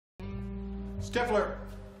Stifler!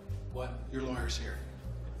 What? Your lawyer's here.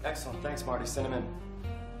 Excellent. Thanks, Marty. Send him in.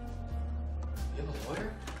 You have a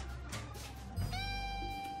lawyer?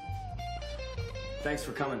 Thanks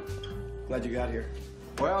for coming. Glad you got here.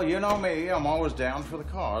 Well, you know me. I'm always down for the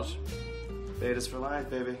cause. Betas for life,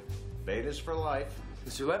 baby. Betas for life.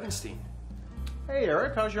 Mr. Levenstein. Hey,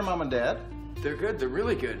 Eric. How's your mom and dad? They're good. They're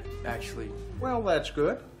really good, actually. Well, that's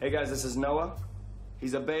good. Hey, guys, this is Noah.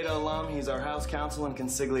 He's a Beta alum. He's our house counsel and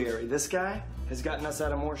consigliere. This guy has gotten us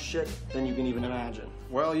out of more shit than you can even imagine.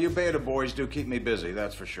 Well, you Beta boys do keep me busy,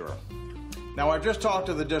 that's for sure. Now, I've just talked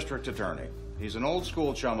to the district attorney. He's an old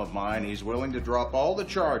school chum of mine. He's willing to drop all the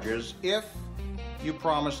charges if you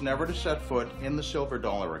promise never to set foot in the Silver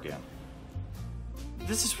Dollar again.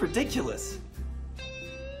 This is ridiculous.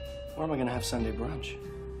 Where am I gonna have Sunday brunch?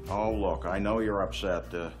 Oh, look, I know you're upset.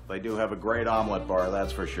 They do have a great omelet bar,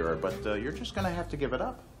 that's for sure, but you're just gonna have to give it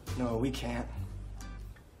up. No, we can't.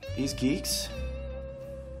 These geeks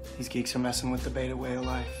are messing with the Beta way of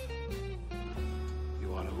life. You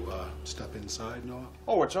want to step inside, Noah?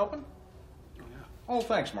 Oh, it's open? Oh, yeah. Oh,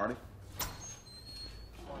 thanks, Marty.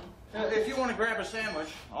 If you want to grab a sandwich,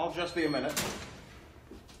 I'll just be a minute.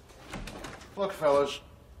 Look, fellas,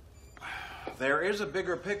 there is a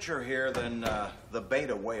bigger picture here than the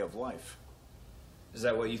Beta way of life. Is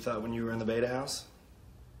that what you thought when you were in the Beta house?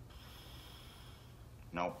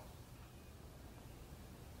 No.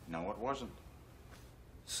 No, it wasn't.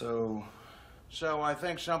 So I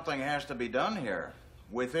think something has to be done here.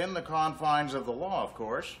 Within the confines of the law, of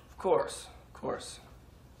course. Of course.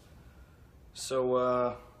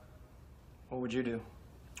 So, what would you do?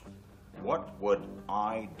 What would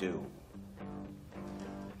I do?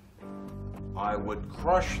 I would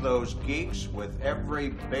crush those geeks with every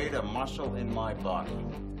Beta muscle in my body.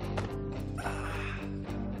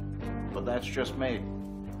 But that's just me.